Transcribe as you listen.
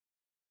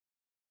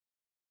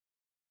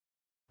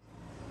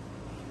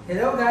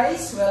Hello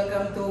guys!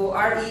 Welcome to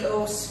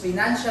REO's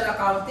Financial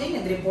Accounting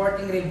and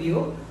Reporting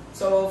Review.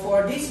 So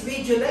for this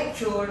video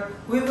lecture,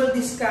 we will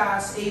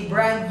discuss a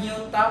brand new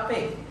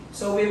topic.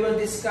 So we will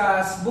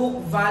discuss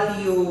book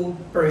value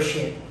per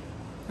share.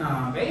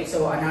 Okay,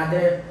 so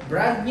another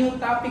brand new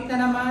topic na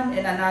naman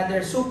and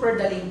another super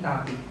daling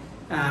topic.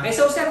 Okay,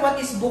 so sir, what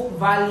is book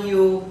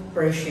value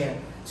per share?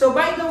 So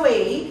by the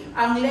way,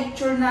 ang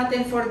lecture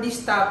natin for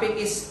this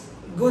topic is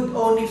good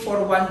only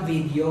for one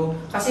video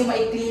kasi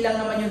maikli lang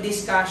naman yung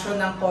discussion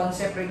ng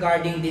concept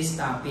regarding this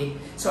topic.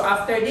 So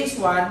after this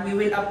one, we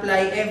will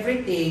apply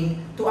everything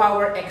to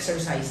our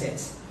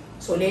exercises.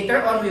 So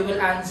later on, we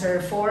will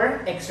answer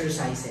 4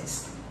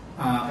 exercises.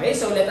 Okay,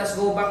 so let us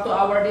go back to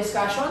our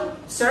discussion.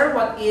 Sir,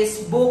 what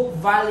is book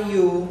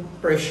value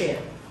per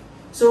share?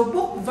 So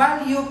book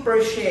value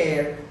per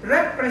share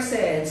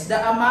represents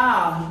the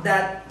amount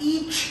that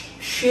each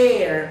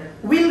share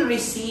will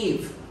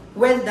receive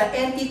when the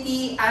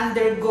entity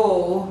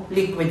undergo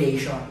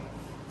liquidation.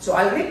 So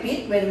I'll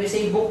repeat, when we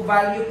say book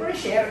value per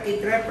share,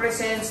 it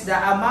represents the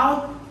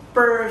amount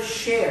per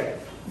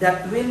share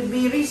that will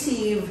be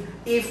received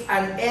if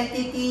an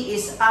entity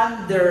is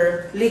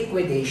under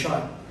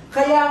liquidation.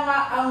 Kaya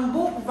nga ang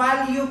book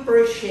value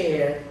per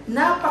share,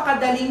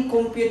 napakadaling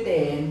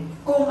computein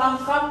kung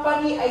ang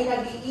company ay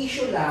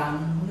nag-i-issue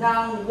lang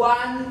ng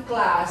one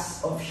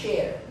class of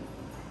share.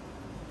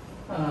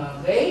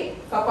 Okay?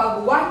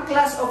 Kapag one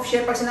class of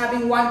share, pag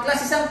sinabing one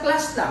class, isang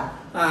class lang.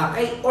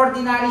 Kay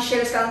ordinary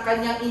shares lang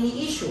kanyang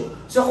ini-issue.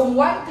 So kung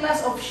one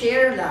class of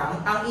share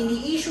lang ang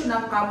ini-issue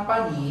ng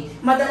company,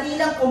 madali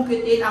lang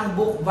computein ang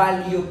book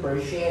value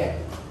per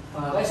share.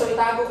 Okay, so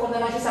itago ko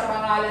na lang siya sa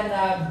pangalan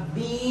na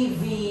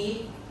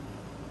BVPS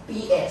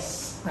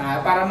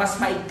para mas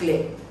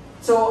maikli.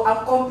 So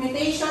ang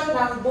computation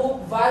ng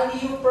book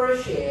value per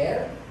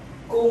share,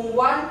 kung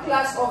one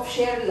class of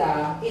share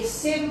lang, is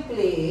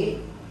simply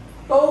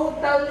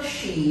total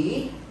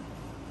she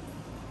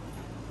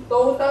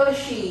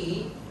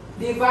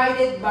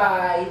divided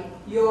by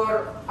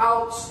your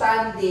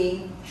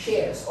outstanding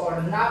shares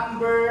or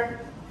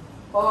number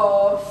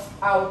of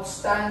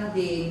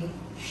outstanding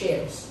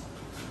shares.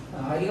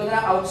 Hindi ko na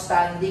lang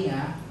outstanding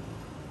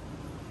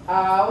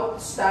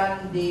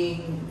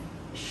outstanding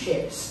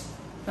shares.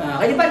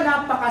 Di ba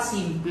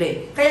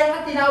napakasimple? Kaya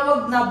nga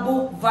tinawag na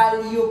book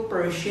value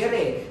per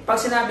share. Pag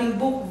sinabing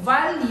book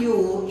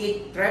value,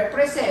 it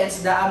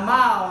represents the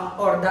amount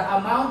or the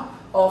amount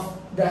of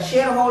the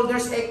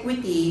shareholders'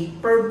 equity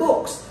per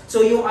books.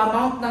 So yung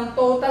amount ng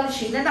total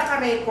sheet na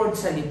naka-record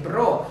sa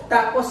libro.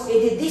 Tapos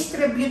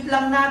i-distribute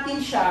lang natin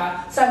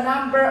siya sa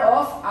number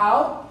of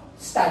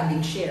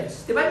outstanding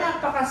shares. Di ba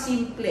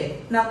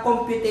napakasimple na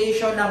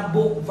computation ng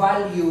book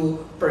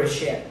value per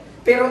share?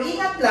 Pero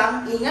ingat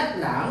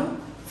lang,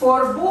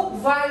 for book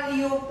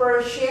value per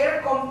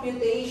share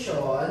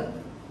computation,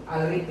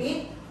 I'll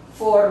repeat,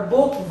 for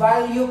book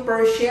value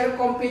per share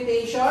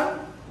computation,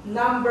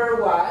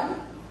 number 1,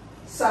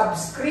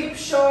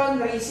 subscription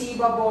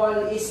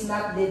receivable is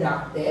not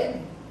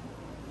deducted.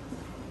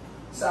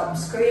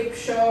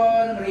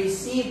 Subscription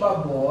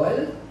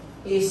receivable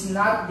is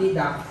not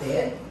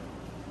deducted.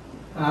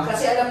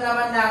 Kasi alam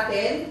naman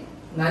natin,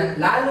 na,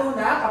 lalo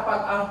na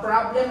kapag ang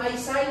problem ay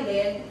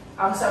silent,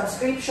 ang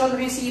subscription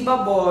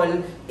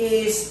receivable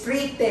is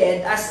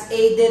treated as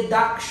a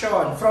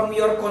deduction from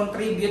your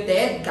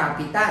contributed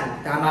capital.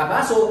 Tama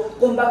ba? So,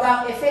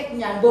 kumbaga ang effect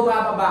niyan,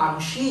 bumababa ang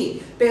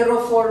SHE.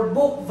 Pero for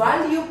book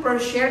value per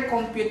share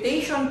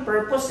computation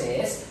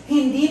purposes,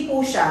 hindi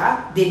po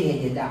siya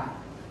dinededuct.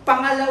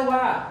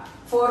 Pangalawa,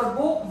 for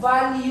book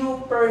value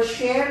per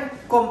share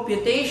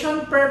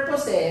computation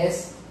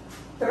purposes,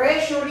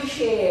 treasury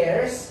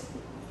shares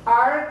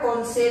are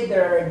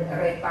considered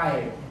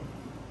retired.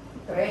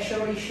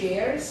 Treasury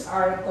shares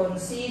are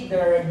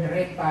considered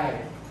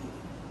retired.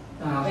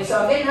 Okay,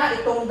 so again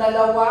itong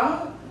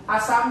dalawang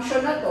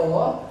assumption na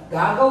to,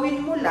 gagawin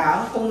mo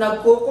lang kung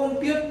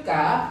nagko-compute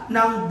ka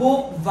ng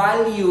book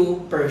value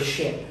per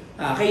share.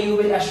 Okay, you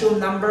will assume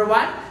number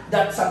 1,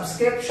 that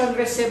subscription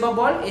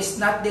receivable is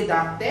not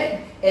deducted,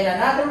 and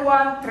another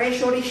one,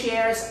 treasury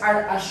shares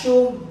are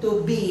assumed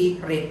to be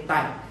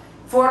retired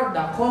for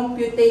the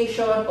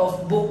computation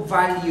of book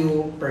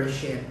value per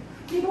share.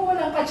 Di ba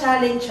walang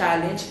ka-challenge?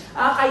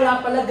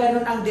 Kaya pala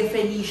ganun ang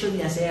definition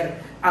niya, sir.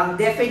 Ang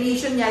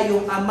definition niya,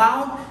 yung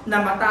amount na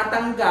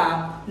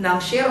matatanggap ng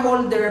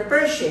shareholder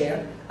per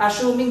share,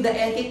 assuming the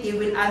entity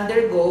will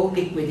undergo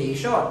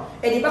liquidation.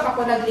 Di ba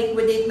kapag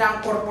nag-liquidate na ang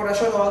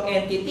korporasyon o ang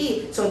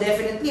entity, so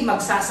definitely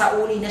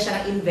magsasauli na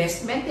siya ng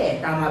investment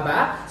Tama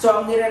ba? So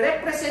ang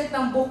nire-represent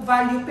ng book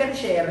value per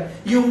share,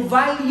 yung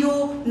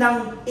value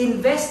ng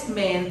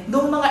investment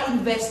ng mga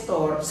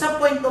investor sa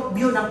point of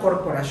view ng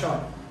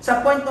korporasyon.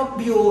 Sa point of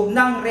view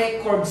ng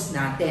records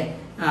natin.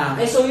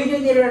 So yun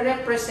yung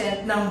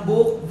nire-represent ng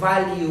book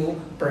value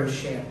per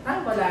share.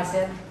 Wala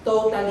sir,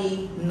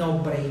 totally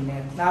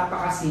no-brainer.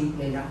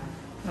 Napakasimple lang.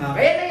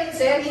 Kaya na yun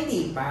sir,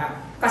 hindi pa.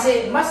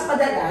 Kasi mas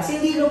madalas,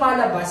 hindi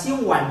lumalabas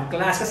yung one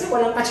class. Kasi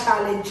walang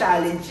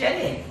ka-challenge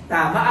yan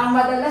Tama, ang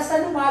madalas na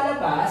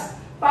lumalabas,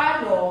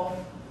 paano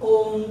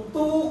kung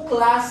two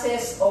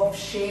classes of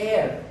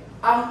share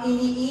ang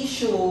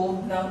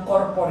ini-issue ng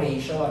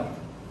corporation.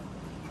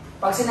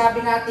 Pag sinabi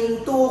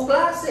natin two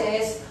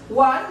classes,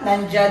 one,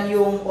 nandyan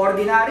yung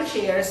ordinary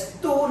shares,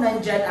 two,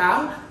 nandyan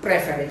ang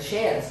preference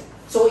shares.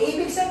 So,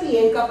 ibig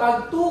sabihin,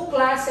 kapag two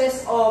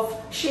classes of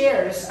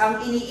shares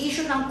ang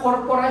ini-issue ng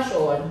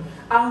korporasyon,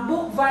 ang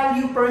book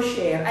value per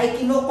share ay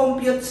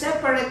kinocompute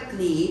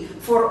separately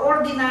for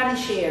ordinary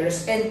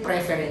shares and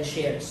preference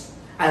shares.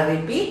 I'll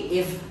repeat,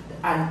 if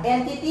an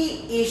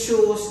entity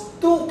issues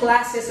two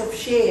classes of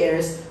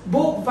shares,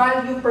 book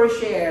value per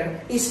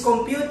share is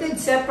computed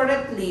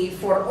separately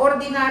for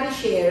ordinary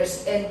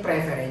shares and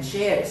preference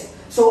shares.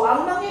 So,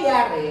 ang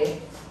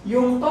mangyayari,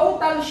 yung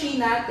total SHE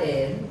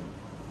natin,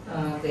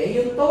 okay,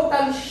 yung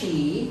total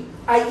SHE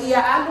ay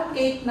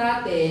i-allocate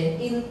natin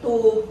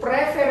into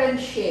preference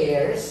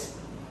shares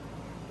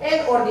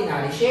and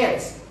ordinary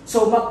shares.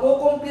 So,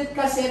 magko-compute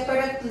ka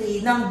separately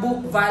ng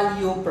book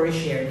value per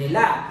share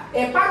nila.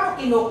 Paano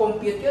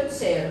kino-compute yun,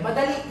 sir?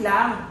 Madali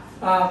lang.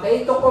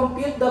 Okay, to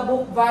compute the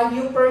book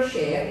value per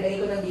share, ilagay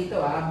ko lang dito,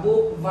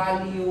 book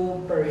value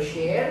per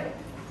share.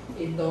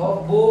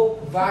 Ito,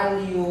 book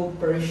value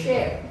per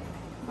share.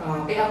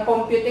 Okay, ang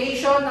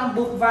computation ng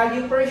book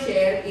value per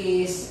share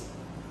is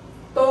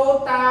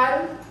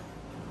total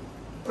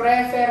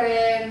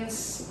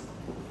preference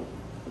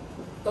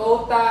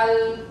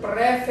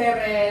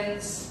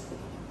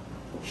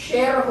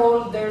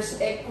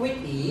shareholders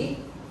equity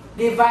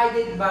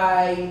divided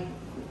by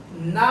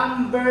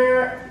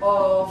number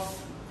of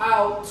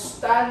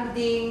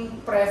outstanding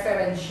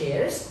preference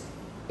shares.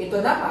 Ito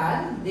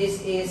naman,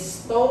 this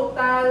is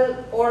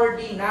total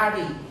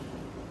ordinary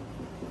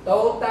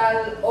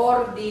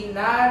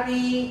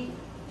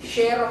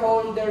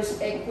shareholders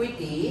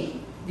equity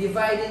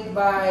divided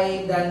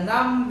by the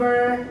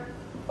number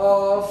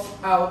of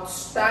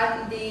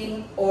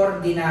outstanding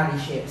ordinary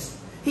shares.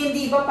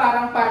 Hindi ba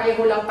parang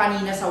pareho lang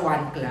kanina sa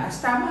one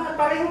class? Tama,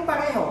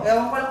 pareho-pareho.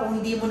 Ewan ko lang kung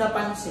hindi mo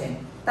napansin.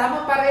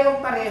 Tama,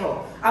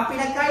 pareho-pareho. Ang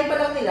pinagkaiba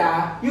lang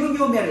nila, yung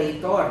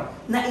numerator.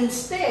 Na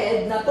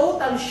instead na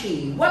total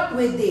SHE, what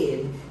we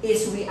did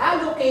is we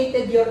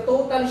allocated your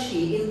total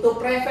SHE into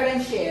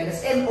preference shares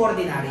and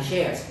ordinary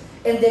shares.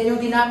 And then yung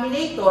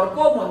denominator,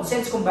 common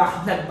sense kung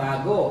bakit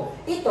nagbago.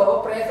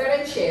 Ito,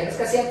 preference shares,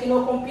 kasi ang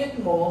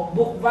kinocompute mo,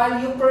 book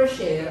value per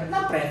share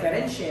na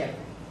preference share.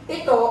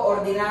 Ito,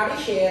 ordinary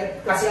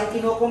share, kasi ang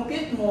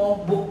kinocompute mo,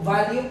 book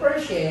value per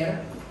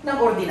share ng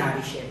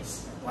ordinary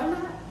shares.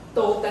 Wala.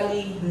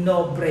 Totally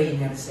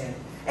no-brainer, sir.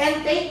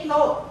 And take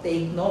note,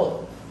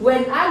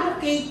 when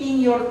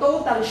allocating your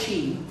total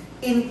SHE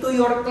into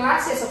your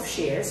classes of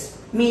shares,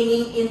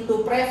 meaning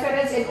into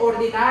preference and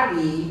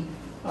ordinary,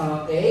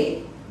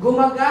 okay,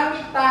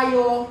 gumagamit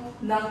tayo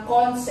ng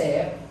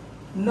concept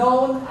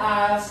known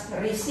as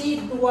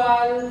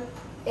residual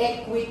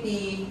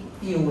equity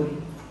theory.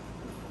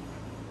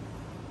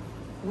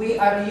 We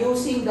are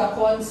using the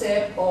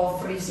concept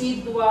of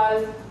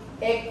residual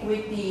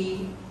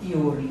equity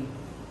theory.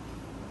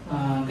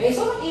 Okay,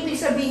 so anong ibig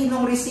sabihin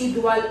ng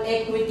residual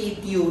equity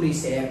theory,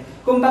 sir?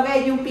 Kumbaga,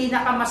 yung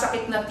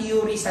pinakamasakit na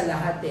theory sa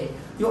lahat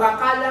Yung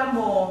akala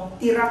mo,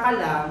 tira ka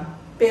lang,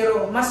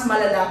 pero mas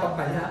malala pa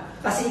pala.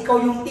 Kasi ikaw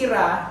yung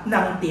tira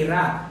ng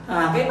tira.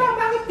 Okay,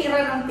 bakit tira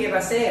ng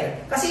tira,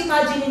 sir? Kasi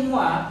imagine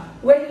mo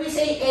when we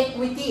say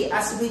equity,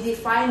 as we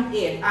define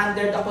it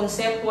under the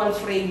conceptual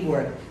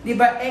framework, di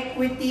ba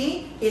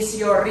equity is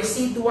your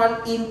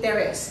residual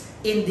interest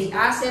in the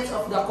assets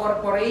of the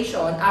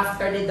corporation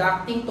after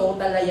deducting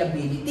total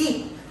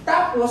liability.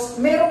 Tapos,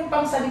 meron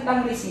pang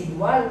salitang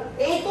residual.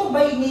 Ito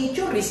by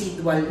nature,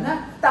 residual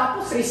na.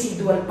 Tapos,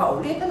 residual pa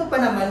ulit. Ano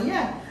pa naman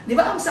yan? Di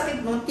ba ang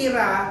sakit nung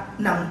tira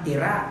ng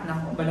tira?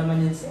 Naku ba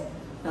naman yan, sir?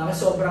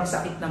 Sobrang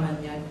sakit naman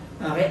yan.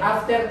 Okay?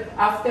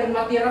 After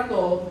matira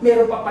to,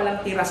 meron pa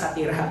palang tira sa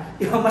tira.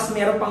 Di ba?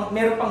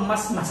 Meron pang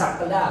mas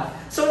masakla.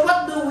 So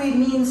what do we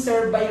mean,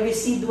 sir, by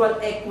residual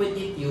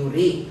equity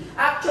theory?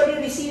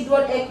 Actually,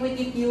 residual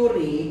equity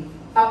theory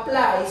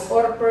applies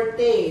or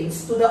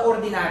pertains to the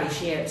ordinary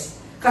shares.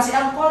 Kasi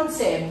ang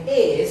concept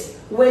is,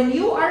 when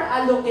you are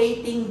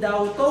allocating the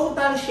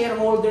total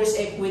shareholders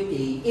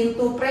equity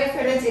into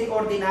preference and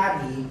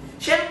ordinary,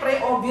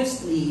 syempre,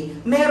 obviously,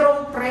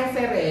 merong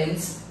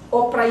preference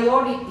o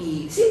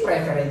priority si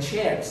preference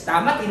shares.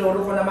 Tama,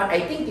 tinuro ko naman,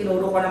 I think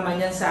tinuro ko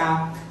naman yan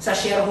sa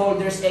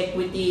shareholders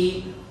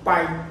equity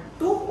part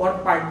 2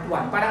 or part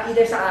 1. Parang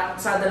either sa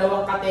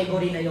dalawang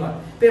category na yon.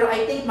 Pero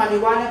I think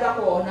maliwanag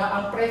ako na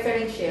ang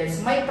preference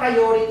shares may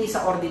priority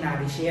sa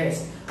ordinary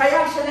shares.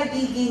 Kaya siya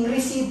nagiging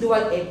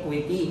residual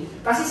equity.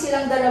 Kasi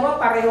silang dalawa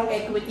parehong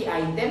equity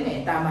item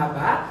Tama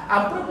ba?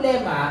 Ang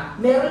problema,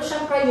 meron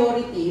siyang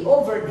priority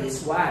over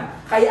this one.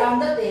 Kaya ang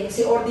dating,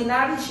 si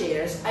ordinary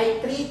shares ay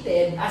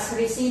treated as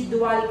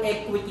residual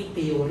equity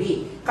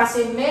theory.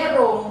 Kasi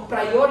merong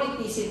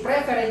priority si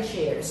preference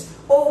shares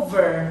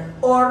over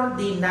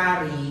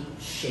ordinary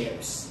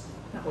shares.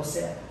 Ako,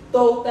 sir,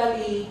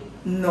 totally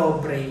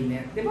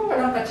no-brainer. Di ba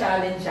walang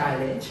ka-challenge?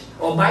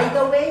 Oh, by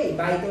the way,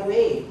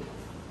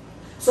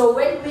 so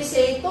when we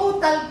say total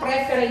total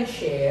preference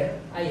share,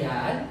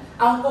 ayan,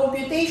 ang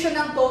computation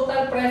ng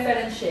total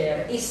preference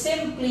share is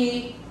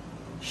simply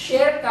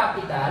share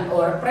capital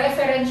or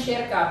preference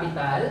share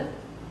capital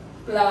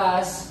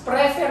plus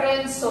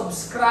preference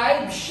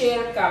subscribed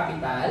share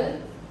capital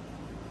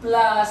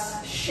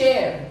plus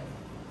share.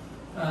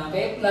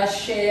 Okay, plus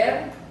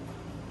share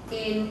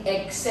in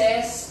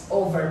excess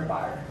over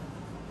par.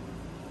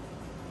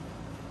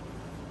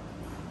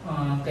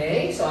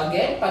 Okay, so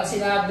again, pag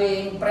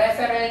sinabing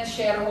preference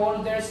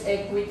shareholders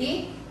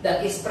equity,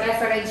 that is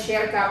preference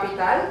share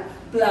capital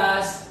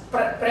plus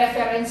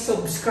preference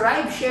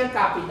subscribed share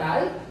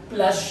capital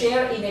plus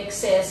share in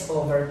excess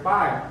over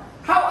par.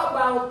 How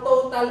about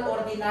total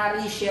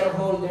ordinary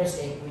shareholders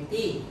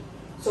equity?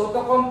 So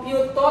to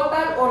compute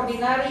total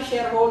ordinary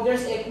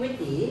shareholders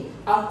equity,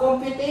 ang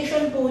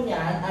computation po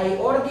niyan ay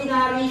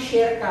ordinary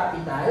share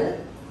capital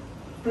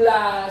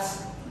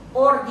plus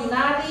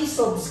ordinary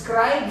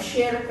subscribed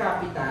share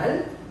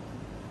capital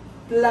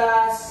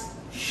plus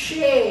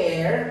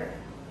share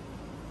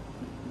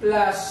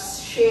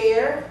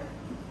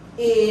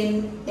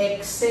in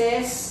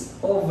excess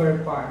over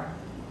par.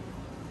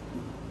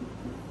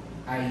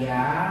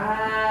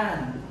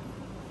 Ayan.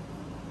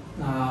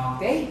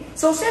 Okay?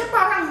 So, sir,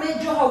 parang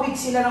medyo hawig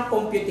sila ng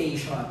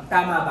computation.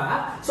 Tama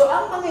ba? So,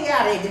 ang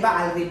mangyayari, di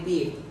ba, I'll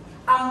repeat.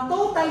 Ang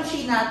total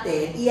sheet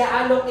natin,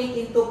 i-allocate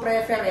into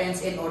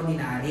preference and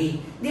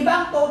ordinary. Di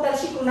ba ang total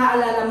sheet, kung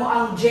naalala mo,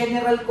 ang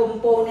general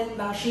component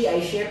ng sheet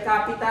ay share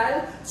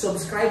capital,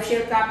 subscribed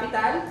share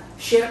capital,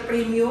 share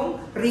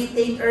premium,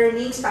 retained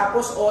earnings,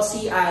 tapos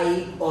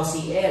OCI,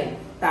 OCL.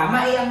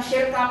 Tama, ang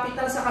share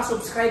capital sa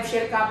subscribed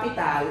share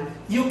capital,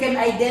 you can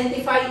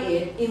identify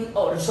it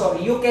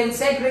you can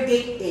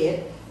segregate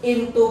it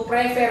into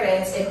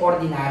preference and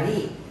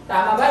ordinary.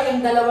 Tama ba?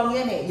 Yung dalawang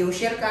yan eh. Yung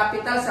share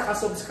capital sa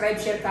subscribe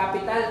share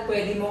capital,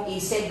 pwede mong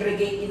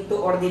i-segregate into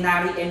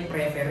ordinary and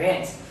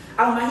preference.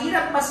 Ang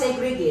mahirap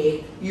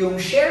ma-segregate,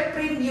 yung share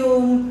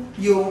premium,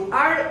 yung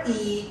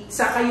RE,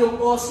 saka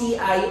yung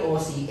OCI,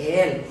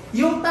 OCL.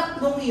 Yung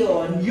tatlong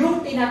yon,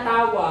 yung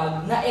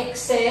tinatawag na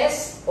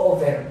excess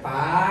over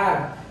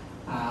par.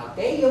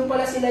 Okay, yung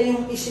pala sila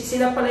yung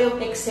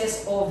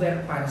excess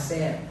over par,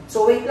 sir.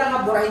 So wait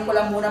lang, burahin ko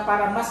lang muna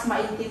para mas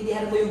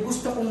maintindihan mo yung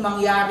gusto kong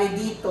mangyari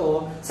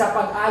dito sa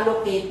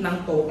pag-allocate ng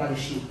total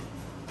sheet.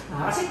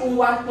 Kasi kung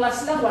 1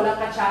 plus lang, walang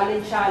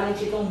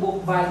ka-challenge itong book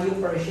value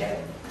per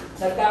share.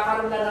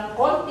 Nagkakaroon na ng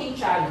konting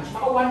challenge,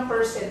 mga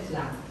 1%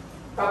 lang,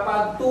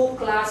 kapag 2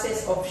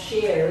 classes of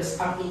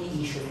shares ang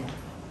ini-issue mo.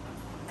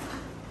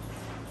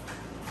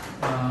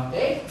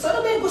 Okay? So,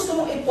 ano ba yung gusto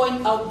mong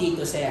i-point out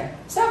dito, sir?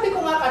 Sabi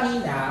ko nga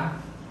kanina,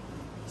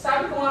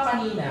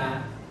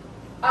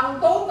 ang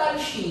total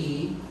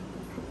sheet,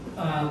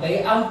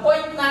 okay, ang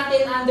point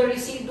natin under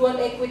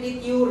residual equity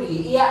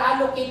theory,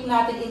 i-allocate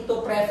natin into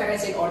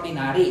preference and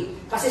ordinary.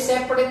 Kasi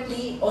separate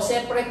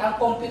ang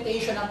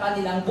computation ng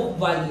kanilang book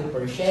value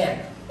per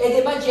share. Eh,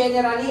 di ba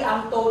generally,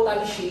 ang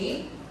total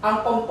sheet,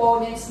 ang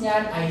components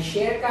niyan ay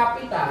share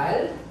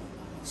capital,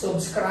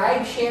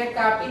 subscribed share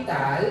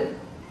capital,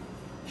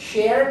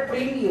 share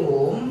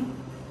premium,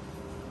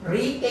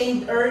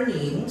 retained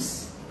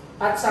earnings,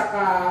 at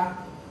saka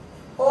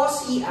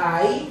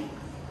OCI,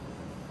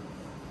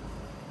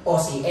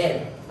 OCL.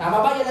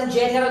 Tama ba? Yan ang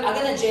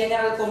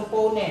general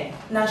component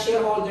ng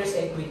shareholders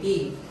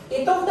equity.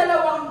 Itong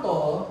dalawang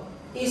to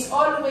is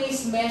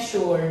always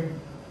measured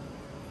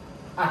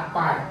at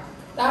par.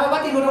 Tama ba?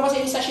 Tinuro ko sa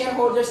inyo sa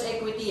shareholders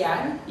equity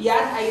yan.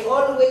 Yan ay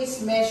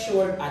always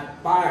measured at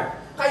par.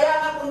 Kaya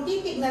nga kung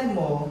titignan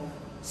mo,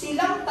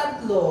 silang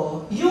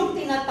tatlo yung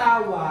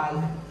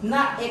tinatawag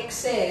na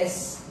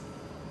excess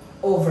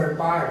over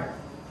par.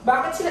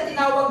 Bakit sila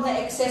tinawag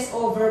na excess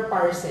over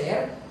par,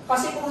 sir?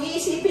 Kasi kung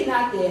iisipin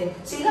natin,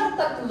 silang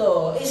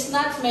tatlo is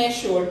not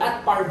measured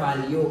at par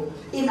value.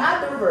 In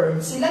other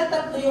words, silang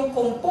tatlo yung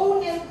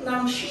component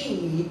ng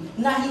sheet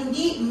na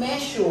hindi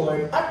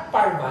measured at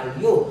par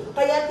value.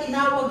 Kaya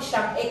tinawag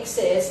siyang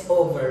excess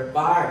over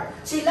par.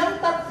 Silang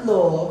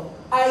tatlo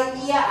ay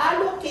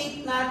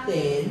i-allocate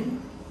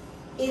natin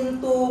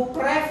into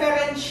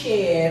preference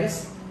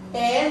shares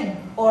and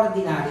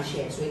ordinary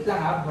shares. Wait lang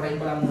ha, burahin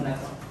ko lang muna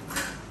to.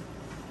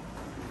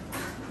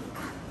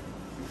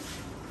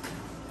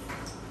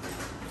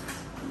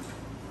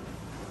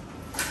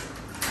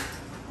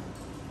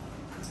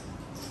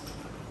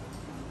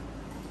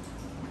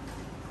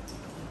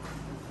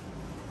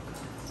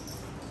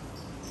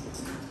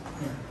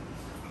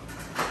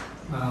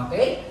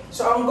 Okay?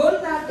 So, ang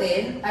goal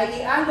natin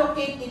ay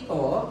i-allocate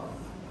ito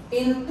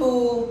into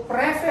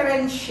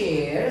preference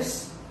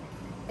shares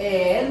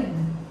and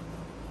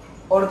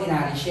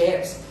ordinary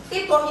shares.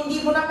 Ito,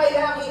 hindi mo na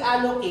kailangang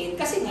i-allocate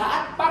kasi nga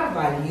at par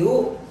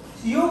value.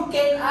 You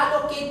can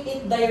allocate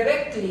it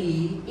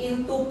directly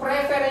into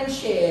preference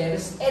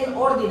shares and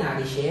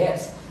ordinary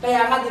shares.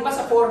 Kaya nga, di ba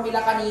sa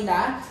formula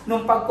kanina,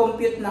 nung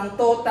pag-compute ng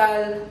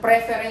total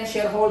preference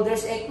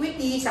shareholders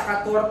equity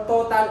sa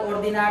total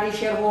ordinary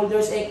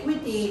shareholders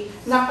equity,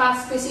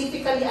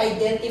 naka-specifically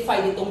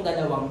identified itong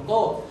dalawang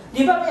to.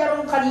 Di ba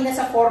mayroong kanina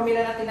sa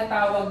formula na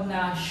tinatawag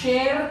na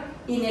share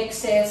in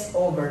excess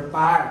over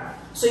par.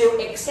 So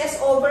yung excess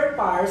over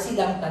par,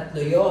 silang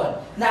tatlo yon.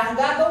 Na ang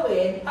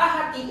gagawin,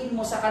 hahatiin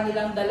mo sa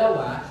kanilang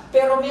dalawa,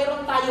 pero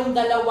meron tayong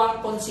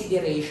dalawang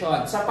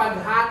consideration sa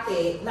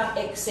paghati ng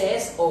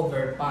excess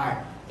over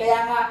par. Kaya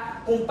nga,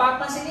 kung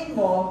papansinin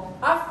mo,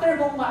 after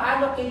mong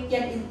ma-allocate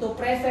yan into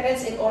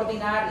preference and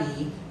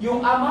ordinary,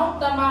 yung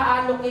amount na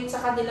ma-allocate sa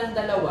kanilang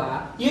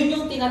dalawa, yun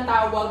yung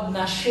tinatawag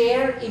na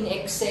share in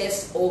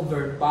excess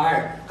over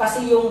par.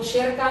 Kasi yung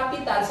share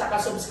capital sa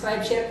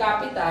subscribe share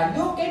capital,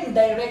 you can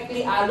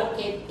directly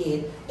allocate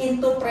it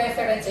into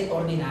preference and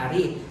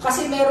ordinary.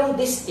 Kasi merong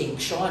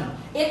distinction.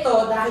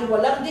 Ito, dahil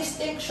walang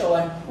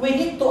distinction, we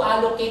need to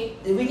allocate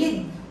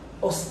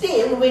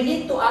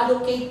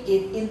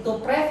it into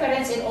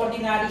preference and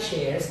ordinary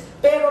shares,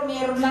 pero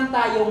meron lang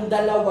tayong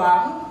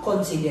dalawang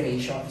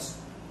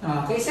considerations.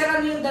 Okay, sir,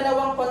 ano yung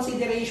dalawang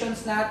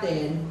considerations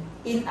natin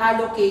in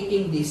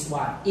allocating this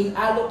one? In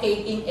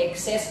allocating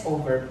excess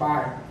over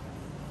par.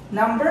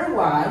 Number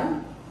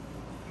one,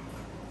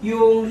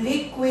 yung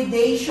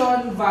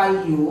liquidation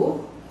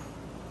value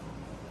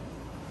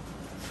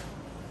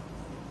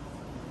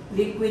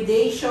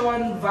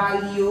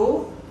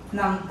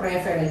ng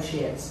preference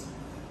shares.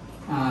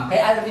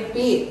 Okay, I'll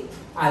repeat.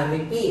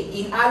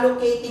 In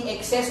allocating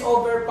excess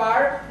over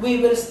par, we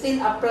will still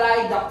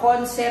apply the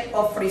concept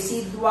of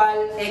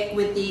residual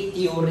equity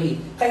theory.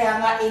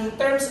 Kaya nga, in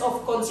terms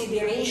of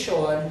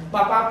consideration,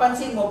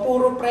 mapapansin mo,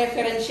 puro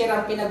preference share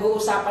ang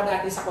pinag-uusapan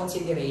natin sa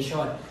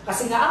consideration.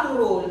 Kasi nga ang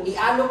rule,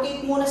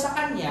 i-allocate muna sa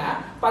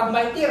kanya, pag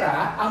may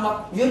tira,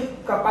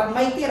 kapag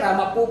may tira,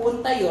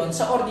 mapupunta yon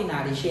sa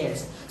ordinary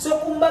shares. So,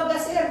 kumbaga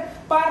sir,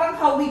 parang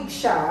hawig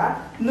siya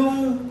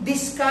nung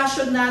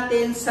discussion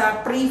natin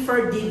sa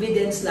preferred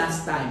dividends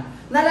last time.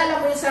 Nalala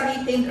mo yung sa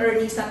retained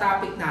earnings na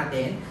topic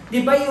natin?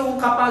 Di ba yung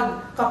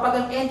kapag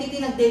ang entity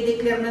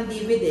nagde-declare ng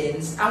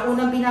dividends, ang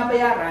unang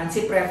binabayaran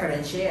si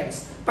preference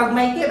shares. Pag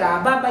may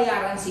tira,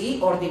 babayaran si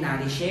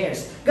ordinary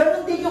shares.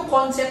 Ganon din yung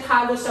concept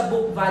halos sa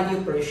book value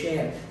per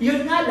share.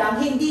 Yun nga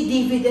lang, hindi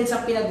dividends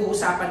ang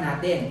pinag-uusapan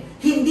natin.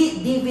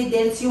 Hindi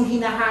dividends yung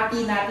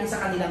hinahati natin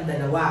sa kanilang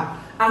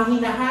dalawa. Ang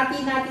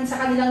hinahati natin sa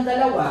kanilang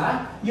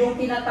dalawa, yung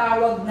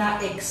tinatawag na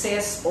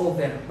excess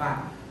over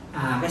par.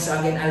 Okay, so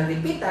again, I'll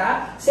repeat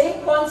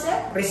same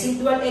concept,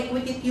 residual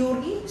equity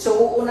theory. So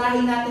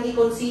uunahin natin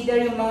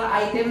i-consider yung mga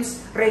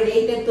items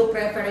related to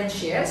preference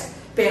shares.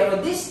 Pero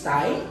this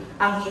time,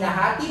 ang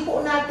hinahati po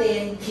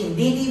natin,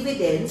 hindi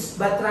dividends,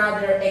 but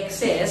rather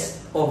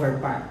excess over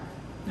par.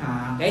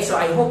 Okay, so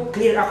I hope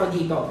clear ako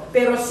dito.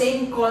 Pero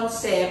same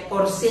concept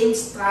or same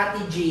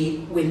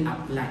strategy will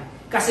apply.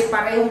 Kasi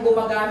parehong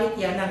gumagamit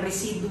yan ng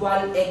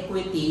residual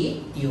equity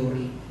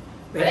theory.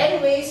 Well,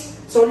 anyways,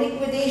 so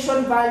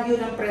liquidation value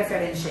ng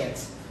preference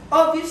shares.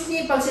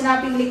 Obviously, pag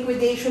sinabing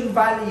liquidation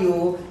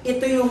value,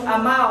 ito yung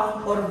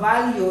amount or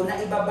value na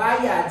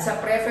ibabayad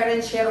sa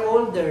preference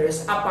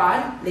shareholders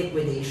upon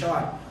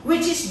liquidation.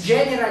 Which is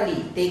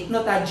generally, take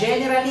note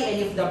generally,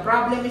 and if the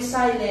problem is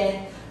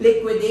silent,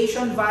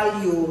 liquidation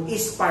value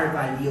is par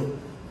value.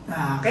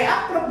 Kaya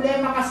ang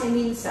problema kasi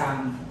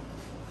minsan,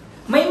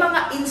 may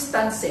mga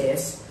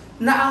instances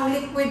na ang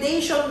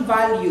liquidation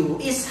value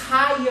is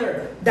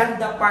higher than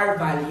the par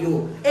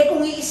value.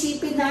 Kung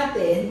iisipin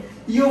natin,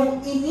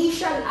 yung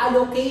initial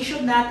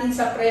allocation natin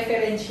sa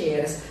preference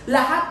shares,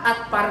 lahat at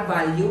par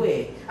value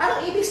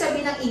Anong ibig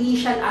sabihin ng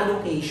initial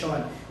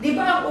allocation? Di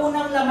ba ang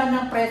unang laman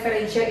ng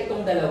preference share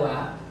itong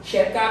dalawa?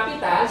 Share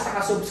capital,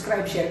 saka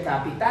subscribe share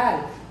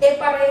capital.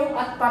 Parehong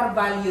at par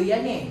value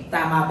yan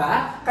Tama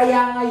ba?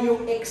 Kaya nga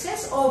yung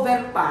excess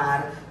over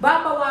par,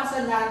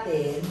 babawasan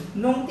natin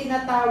nung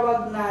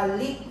tinatawag na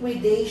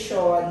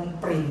liquidation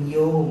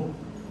premium.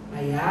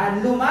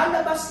 Ayan,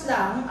 lumalabas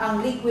lang ang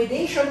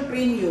liquidation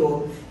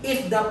premium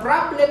if the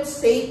problem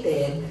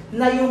stated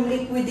na yung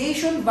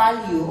liquidation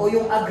value o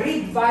yung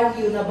agreed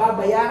value na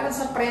babayaran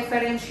sa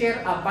preference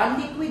share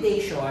upon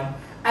liquidation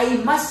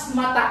ay mas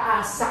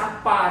mataas sa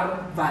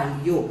par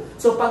value.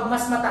 So pag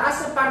mas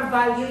mataas sa par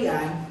value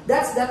yan,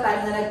 that's the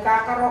time na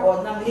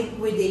nagkakaroon ng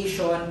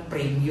liquidation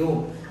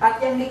premium. At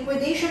yung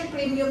liquidation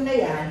premium na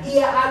yan,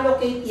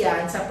 i-allocate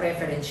yan sa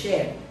preference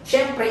share.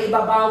 Siyempre,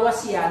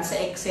 ibabawas yan sa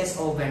excess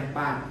over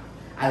par.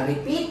 I'll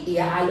repeat,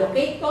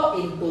 i-allocate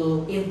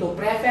to into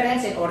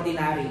preference and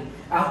ordinary.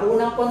 Ang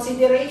unang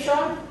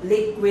consideration,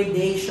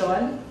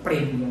 liquidation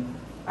premium.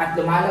 At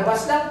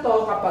lumalabas lang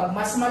to kapag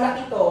mas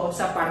malaki to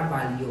sa par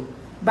value.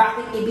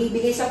 Bakit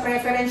ibibigay sa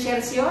preference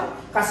shares yun?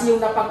 Kasi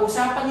yung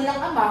napag-usapan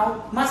nilang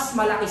amount, mas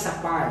malaki sa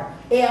par.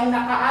 Ang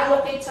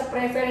naka-allocate sa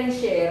preference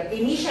share,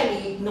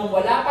 initially, nung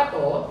wala pa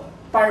to,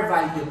 par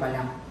value pa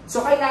lang.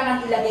 So,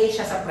 kailangan ilagay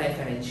siya sa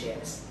preference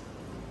shares.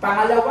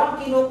 Pangalawang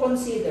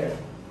kinukonsider.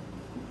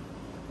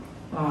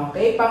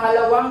 Okay,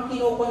 pangalawang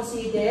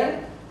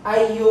kinukonsider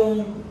ay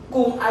yung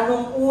kung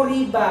anong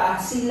uri ba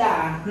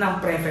sila ng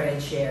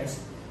preference shares.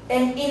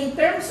 And in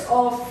terms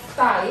of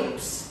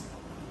types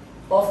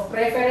of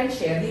preference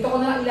share, dito ko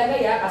na lang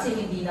ilagay kasi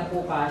hindi na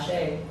po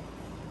kasya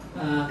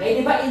Okay,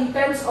 di ba in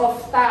terms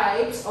of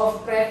types of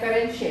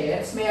preference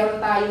shares,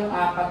 meron tayong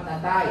 4 na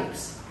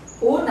types.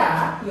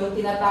 Una, yung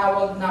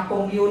tinatawag na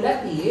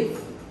cumulative.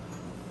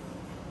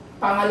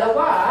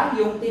 Pangalawa,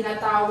 yung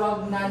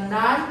tinatawag na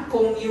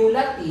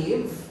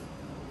non-cumulative.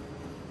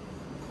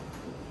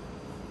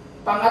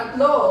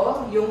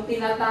 Pangatlo, yung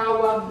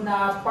tinatawag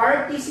na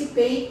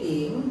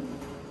participating.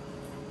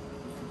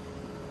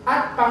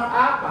 At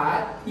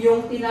pang-apat,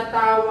 yung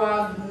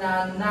tinatawag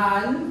na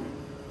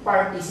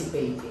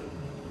non-participating.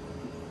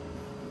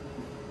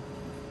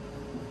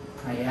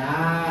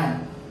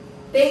 Ayan.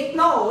 Take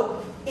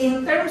note,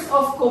 in terms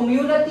of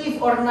cumulative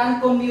or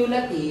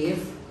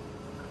non-cumulative,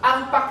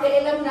 ang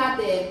pakialam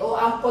natin o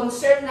ang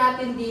concern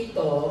natin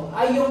dito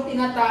ay yung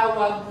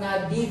tinatawag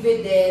na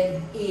dividend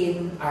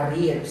in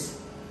arrears.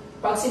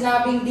 Pag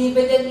sinabing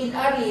dividend in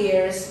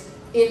arrears,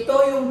 ito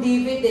yung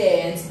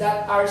dividends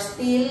that are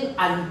still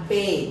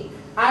unpaid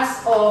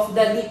as of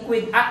the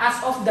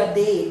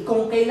date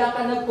kung kailan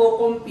ka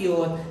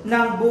nagko-compute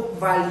ng book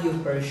value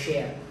per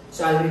share.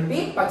 So I'll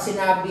repeat, pag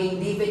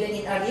sinabing dividend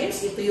in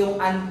arrears, ito yung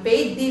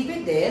unpaid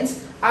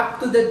dividends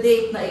up to the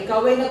date na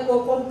ikaw ay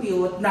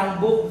nagko-compute ng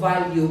book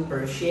value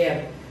per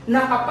share.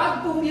 Na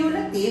kapag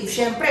cumulative,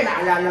 syempre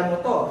naalala mo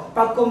to,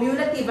 pag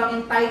cumulative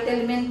ang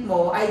entitlement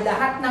mo ay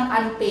lahat ng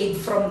unpaid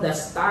from the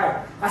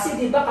start.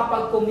 Kasi di ba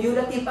kapag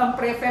cumulative ang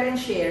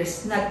preference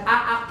shares,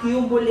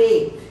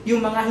 nag-a-accumulate yung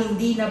mga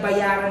hindi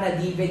nabayaran na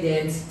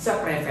dividends sa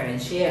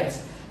preference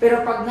shares.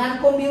 Pero pag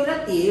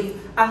non-cumulative,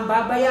 ang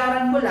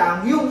babayaran mo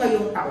lang yung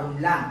ngayong taon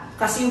lang.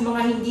 Kasi yung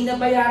mga hindi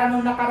nabayaran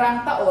ng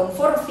nakaraang taon,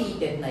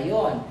 forfeited na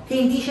yon.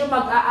 Hindi siya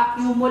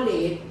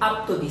mag-a-accumulate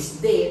up to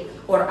this date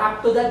or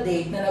up to the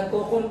date na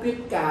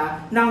nagko-compute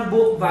ka ng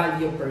book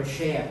value per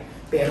share.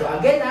 Pero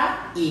again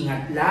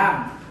ingat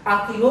lang.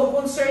 Ang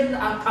kino-consider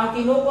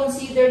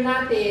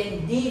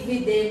natin,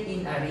 dividend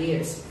in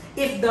arrears.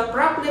 If the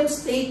problem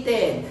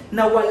stated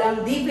na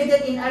walang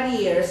dividend in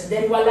arrears,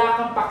 then wala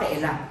kang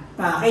pakialam.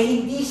 Kaya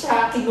hindi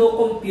siya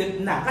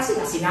kino-compute na. Kasi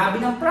nga sinabi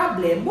ng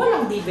problem,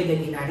 walang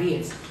dividend in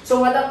arrears.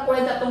 So walang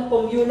kwenta itong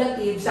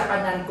cumulative sa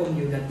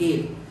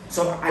non-cumulative.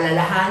 So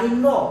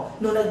alalahanin mo,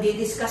 nung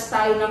nagdi-discuss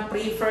tayo ng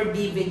preferred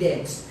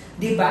dividends,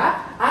 di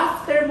ba?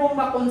 After mo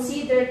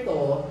ma-consider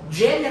to,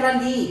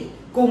 generally,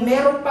 kung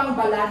meron pang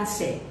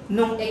balanse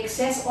nung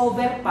excess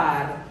over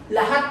par,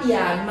 lahat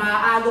yan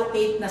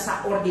ma-allocate na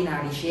sa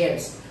ordinary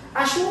shares.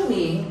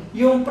 Assuming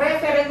yung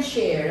preference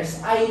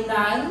shares ay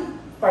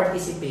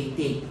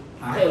non-participating.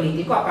 Okay,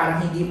 ulitin ko, parang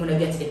hindi mo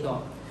na-gets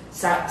ito.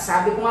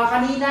 Sabi ko nga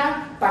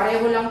kanina,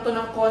 pareho lang to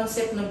ng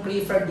concept ng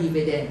preferred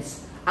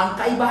dividends. Ang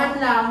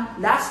kaibahan lang,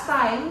 last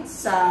time,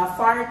 sa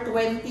FAR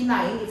 29,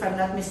 if I'm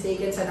not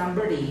mistaken sa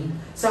numbering,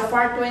 sa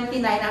FAR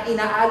 29, ang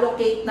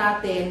ina-allocate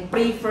natin,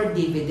 preferred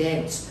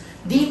dividends.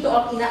 Dito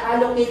ang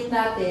ina-allocate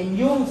natin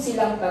yung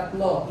silang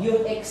tatlo,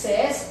 yung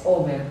excess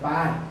over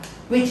par,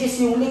 which is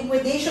yung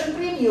liquidation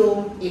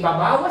premium,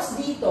 ibabawas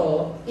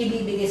dito,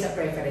 ibibigay sa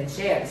preference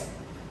shares.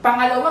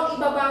 Pangalawang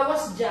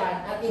ibabawas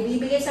dyan at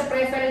ibibigay sa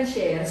preference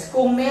shares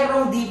kung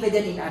merong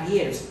dividend in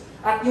arrears.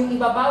 At yung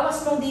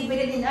ibabawas ng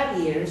dividend in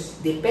arrears,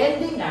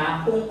 depende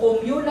nga kung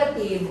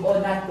cumulative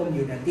o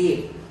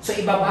non-cumulative. So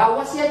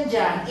ibabawas yan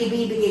dyan,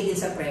 ibibigay din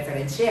sa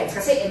preference shares.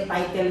 Kasi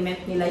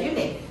entitlement nila yun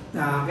eh.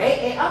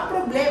 Okay? Ang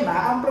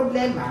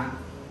problema,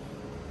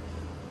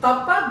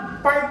 kapag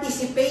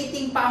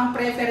participating pa ang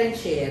preference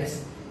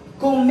shares,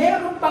 kung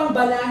meron pang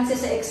balanse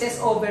sa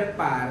excess over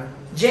par,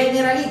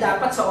 generally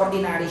dapat sa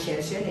ordinary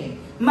shares yun eh.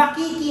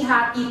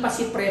 Makikihati pa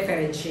si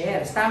preference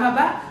shares. Tama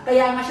ba?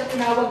 Kaya nga siya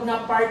tinawag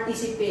na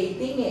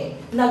participating eh.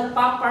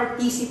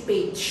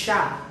 Nagpa-participate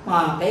siya.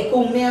 Okay?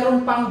 Kung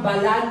meron pang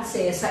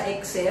balanse sa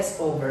excess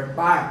over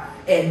par.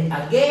 And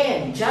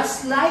again,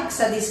 just like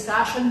sa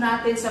discussion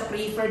natin sa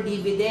preferred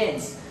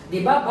dividends,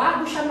 di ba,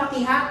 bago siya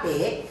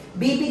makihati,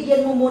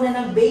 bibigyan mo muna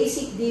ng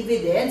basic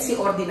dividend si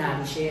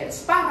ordinary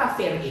shares para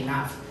fair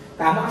enough.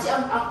 Tama, kasi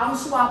ang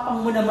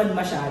swapang mo naman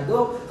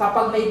masyado.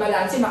 Kapag may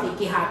balanse,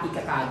 makikihati ka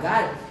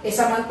kagad.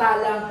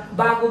 Samantalang,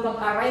 bago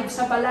mag-arrive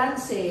sa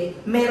balanse,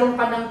 meron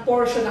ka ng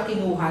portion na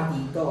kinuha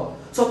dito.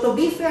 So, to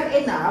be fair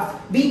enough,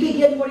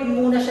 bibigyan mo rin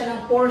muna siya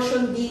ng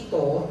portion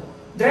dito,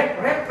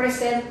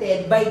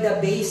 represented by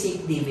the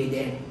basic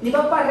dividend. Di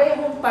ba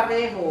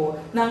parehong-pareho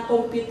ng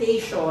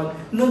computation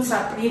nun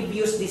sa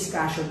previous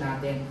discussion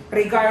natin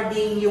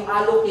regarding yung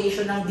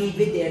allocation ng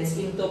dividends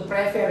into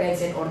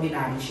preference and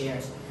ordinary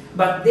shares.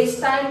 But this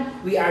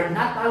time, we are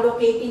not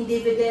allocating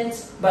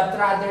dividends, but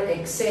rather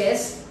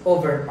excess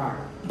over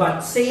par. But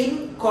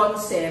same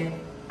concept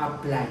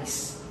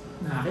applies.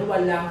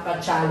 Walang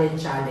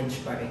ka-challenge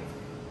pa rin.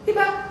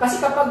 Diba? Kasi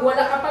kapag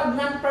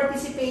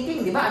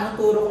non-participating, diba? Anong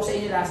turo ko sa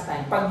inyo last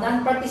time? Pag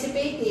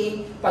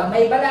non-participating, pag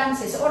may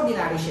balance, sa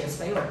ordinary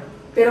shares na yun.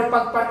 Pero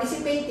pag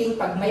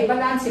participating, pag may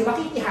balance,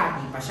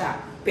 makikihati pa siya.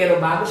 Pero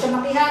bago siya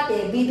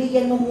makihati,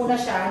 bibigyan mo muna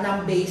siya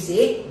ng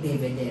basic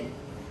dividend.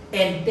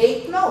 And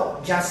take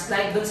note, just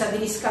like dun sa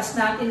diniscuss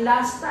natin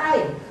last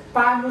time,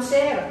 Paano,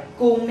 sir?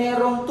 Kung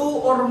merong 2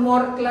 or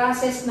more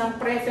classes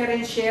ng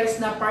preference shares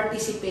na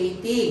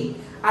participating,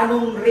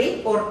 anong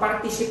rate or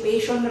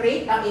participation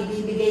rate ang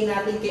ibibigay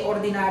natin kay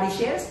ordinary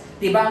shares?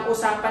 Diba ang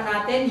usapan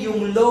natin?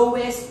 Yung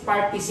lowest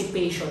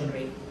participation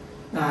rate.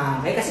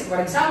 Kasi for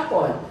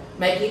example,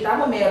 may kita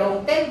mo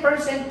merong 10%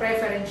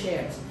 preference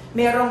shares,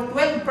 merong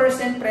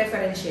 12%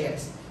 preference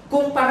shares.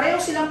 Kung pareho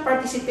silang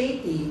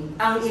participating,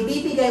 ang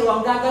ibibigay o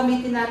ang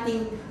gagamitin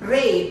nating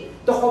rate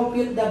to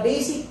compute the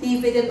basic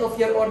dividend of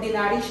your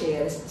ordinary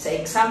shares, sa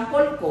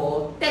example ko,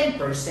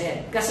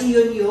 10%. Kasi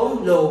yun yung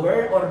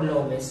lower or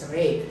lowest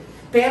rate.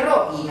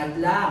 Pero, ingat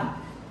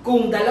lang,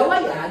 kung dalawa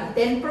yan,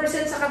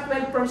 10% saka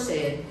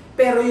 12%,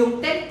 pero yung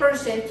 10%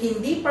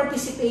 hindi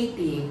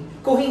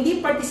participating, kung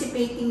hindi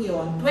participating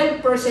yon,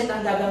 12%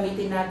 ang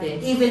gagamitin natin,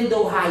 even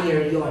though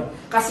higher yon.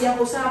 Kasi ang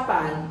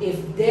usapan, if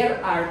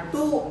there are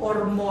 2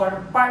 or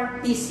more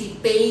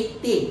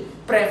participating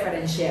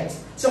preference shares.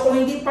 So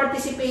kung hindi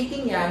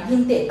participating yan,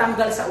 hindi,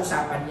 tanggal sa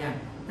usapan yan.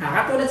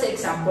 Katulad sa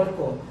example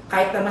ko,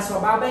 kahit na mas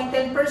mababa yung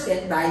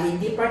 10%, dahil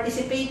hindi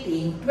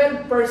participating,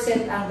 12%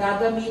 ang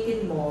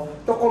gagamitin mo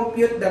to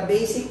compute the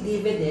basic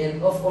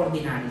dividend of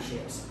ordinary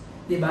shares.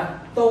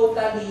 Diba?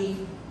 Totally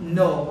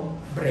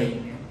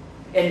no-brainer.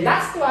 And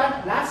last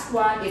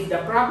one, if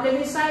the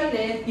problem is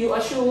silent, you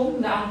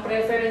assume na ang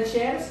preference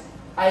shares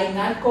ay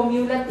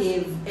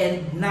non-cumulative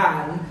and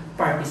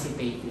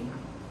non-participating.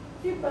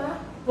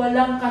 Diba?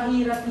 Walang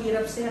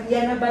kahirap-hirap, sir.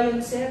 Yan na ba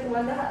yun, sir?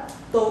 Wala.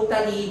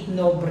 Totally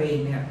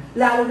no-brainer.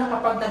 Lalo na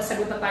kapag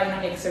nagsagot na tayo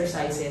ng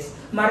exercises,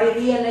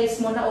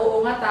 marirealize mo na, oo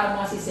nga,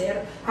 tama si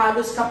sir.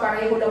 Halos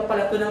kapareho lang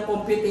pala ito ng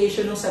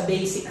computation nung sa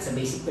basic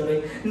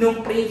tuloy,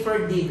 nung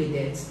preferred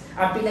dividends.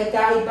 Ang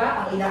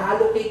pinagkaiba, ang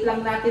ina-allocate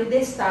lang natin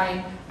this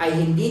time, ay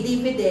hindi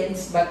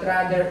dividends, but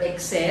rather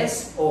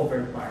excess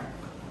over par.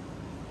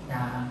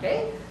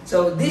 Okay?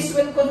 So, this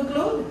will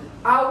conclude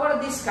our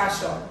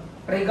discussion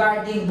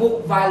regarding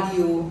book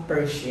value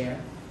per share.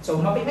 So,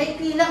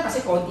 maikli lang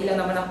kasi konti lang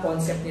naman ang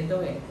concept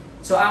nito eh.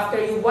 So, after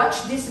you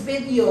watch this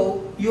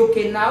video, you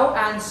can now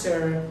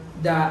answer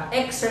the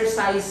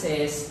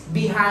exercises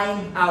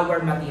behind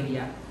our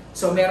material.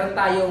 So, meron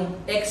tayong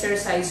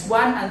exercise 1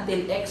 until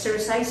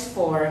exercise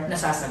 4 na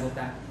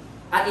sasagutan.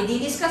 At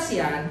i-discuss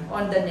yan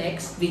on the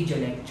next video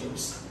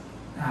lectures.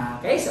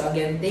 Okay, so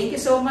again, thank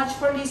you so much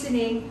for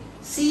listening.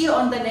 See you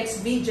on the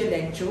next video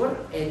lecture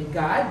and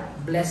God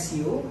bless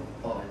you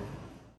all.